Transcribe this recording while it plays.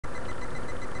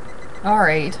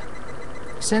Alright,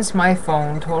 since my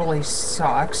phone totally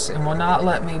sucks and will not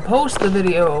let me post the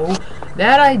video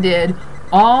that I did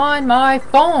on my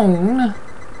phone,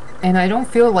 and I don't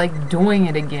feel like doing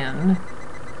it again,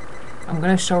 I'm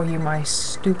gonna show you my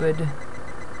stupid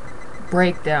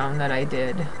breakdown that I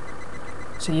did.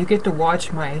 So you get to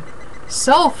watch my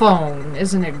cell phone.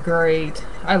 Isn't it great?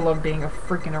 I love being a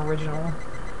freaking original.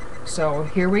 So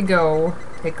here we go.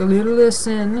 Take a little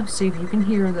listen. See if you can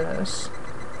hear this.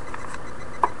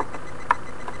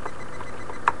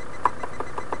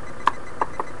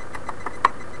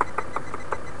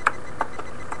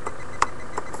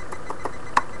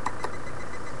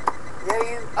 Yeah,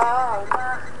 you are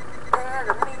my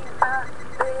enemy, my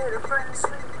bitter friend,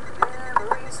 sweet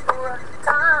memories for a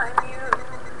time you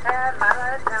had my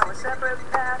life, now a separate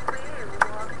path we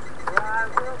walk, where I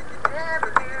will never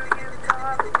hear you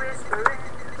talk or whisper in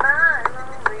my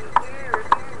lonely ear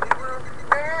again. You will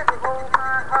never hold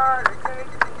my heart or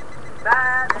take me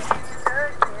by the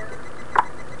hand again.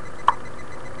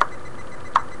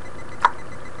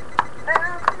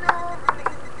 Helping over me,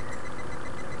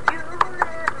 you'll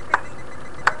never be.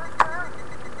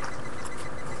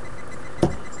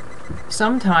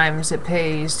 Sometimes it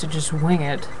pays to just wing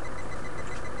it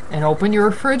and open your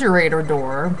refrigerator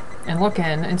door and look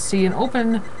in and see an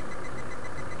open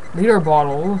liter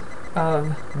bottle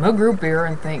of Mug Root beer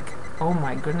and think, oh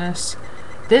my goodness,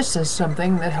 this is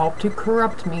something that helped to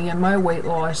corrupt me in my weight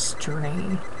loss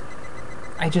journey.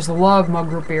 I just love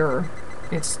Mug Root beer.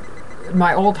 It's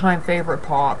my all-time favorite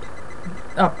pop,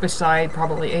 up beside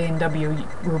probably A&W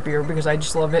root beer, because I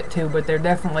just love it too, but they're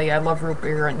definitely, I love root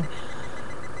beer, and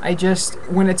I just,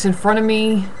 when it's in front of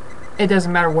me, it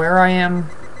doesn't matter where I am,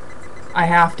 I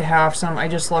have to have some. I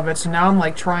just love it. So now I'm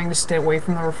like trying to stay away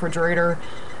from the refrigerator,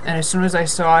 and as soon as I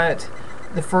saw it,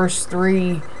 the first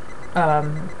three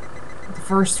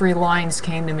lines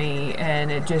came to me,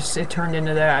 and it turned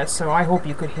into that. So I hope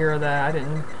you could hear that.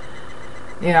 And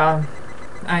yeah,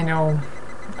 I know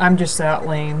I'm just that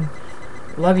lame.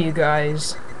 Love you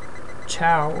guys.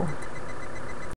 Ciao.